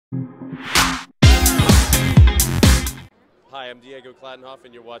Hi, I'm Diego Klattenhoff,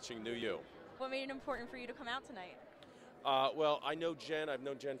 and you're watching New You. What made it important for you to come out tonight? Well, I know Jen. I've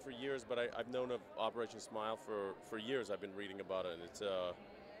known Jen for years, but I've known of Operation Smile for years. I've been reading about it, and I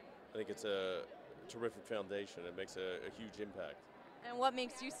think it's a terrific foundation. It makes a huge impact. And what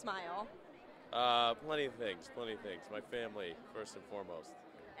makes you smile? Plenty of things, plenty of things. My family, first and foremost.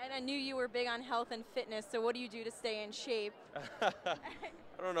 And I knew you were big on health and fitness, so what do you do to stay in shape? I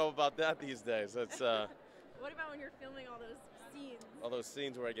don't know about that these days. That's What about when you're filming all those scenes? all those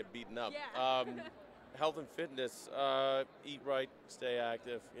scenes where I get beaten up. Yeah. Health and fitness, eat right, stay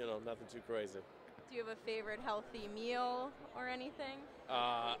active, nothing too crazy. Do you have a favorite healthy meal or anything?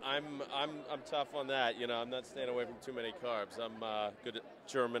 I'm tough on that, I'm not staying away from too many carbs. I'm good at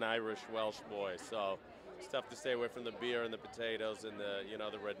German, Irish, Welsh boy, so it's tough to stay away from the beer and the potatoes and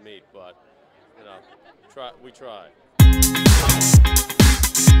the red meat, but we try.